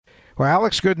Well,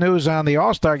 Alex, good news on the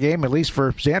All-Star game, at least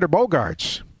for Xander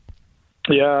Bogaerts.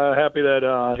 Yeah, happy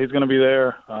that he's going to be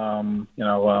there.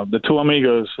 The two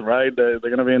amigos, right? They're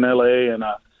going to be in L.A., and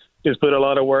he's put a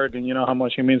lot of work, and you know how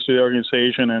much he means to the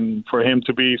organization. And for him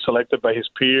to be selected by his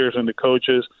peers and the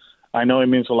coaches, I know it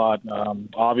means a lot.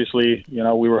 Obviously,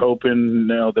 we were hoping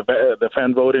the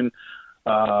fan voting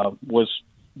was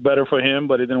better for him,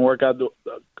 but it didn't work out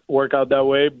that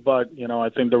way. But I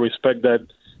think the respect that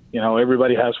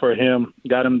everybody has for him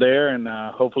got him there, and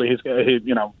hopefully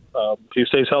he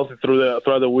stays healthy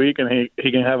throughout the week, and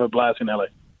he can have a blast in LA.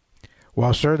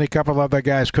 Well, certainly a couple of other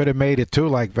guys could have made it too,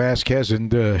 like Vasquez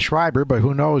and Schreiber, but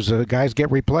who knows? Guys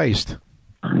get replaced.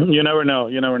 You never know.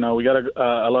 We got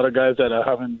a lot of guys that are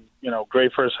having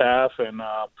great first half, and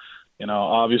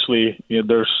obviously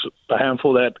there's a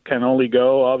handful that can only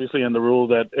go, obviously, and the rule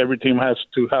that every team has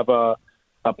to have a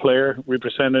player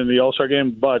represented in the All-Star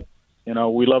game, but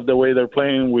we love the way they're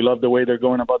playing. We love the way they're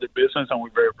going about their business, and we're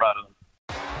very proud of them.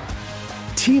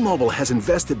 T-Mobile has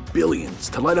invested billions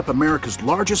to light up America's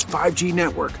largest 5G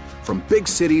network, from big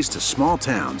cities to small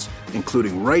towns,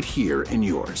 including right here in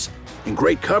yours. And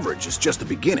great coverage is just the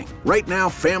beginning. Right now,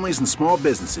 families and small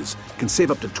businesses can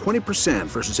save up to 20%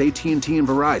 versus AT&T and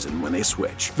Verizon when they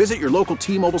switch. Visit your local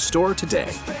T-Mobile store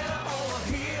today.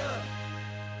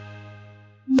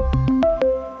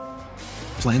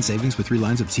 Plan savings with 3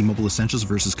 lines of T-Mobile Essentials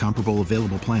versus comparable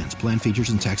available plans. Plan features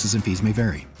and taxes and fees may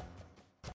vary.